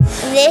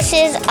This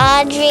is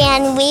Audrey,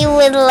 and we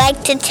would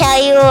like to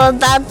tell you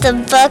about the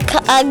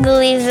book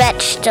Ugly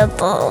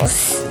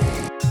Vegetables.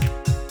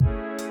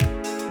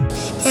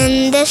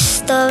 In this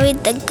story,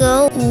 the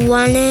girl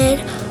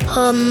wanted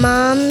her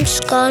mom's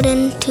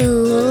garden to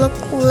look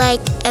like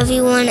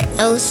everyone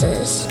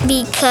else's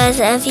because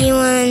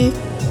everyone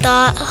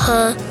thought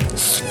her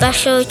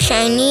special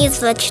Chinese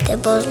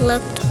vegetables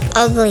looked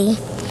ugly.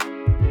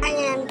 I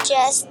am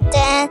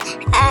Justin.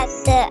 At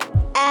the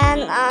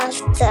end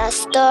of the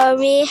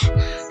story,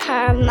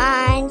 her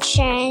mind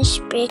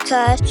changed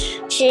because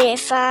she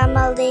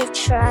finally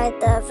tried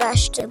the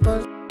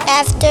vegetables.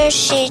 After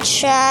she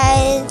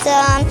tried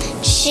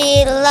them,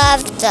 she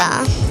loved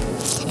them,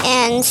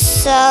 and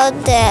so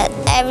did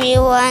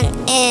everyone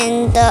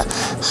in the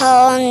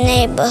whole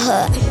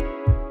neighborhood.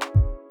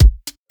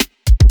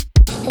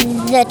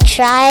 The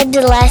tried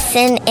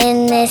lesson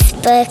in this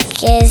book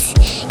is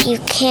you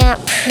can't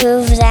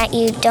prove that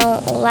you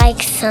don't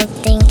like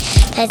something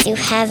because you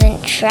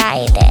haven't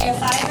tried it.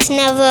 It's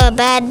never a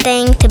bad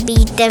thing to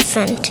be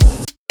different.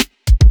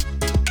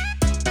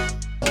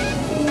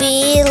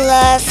 We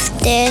love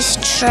this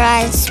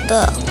tried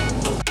book.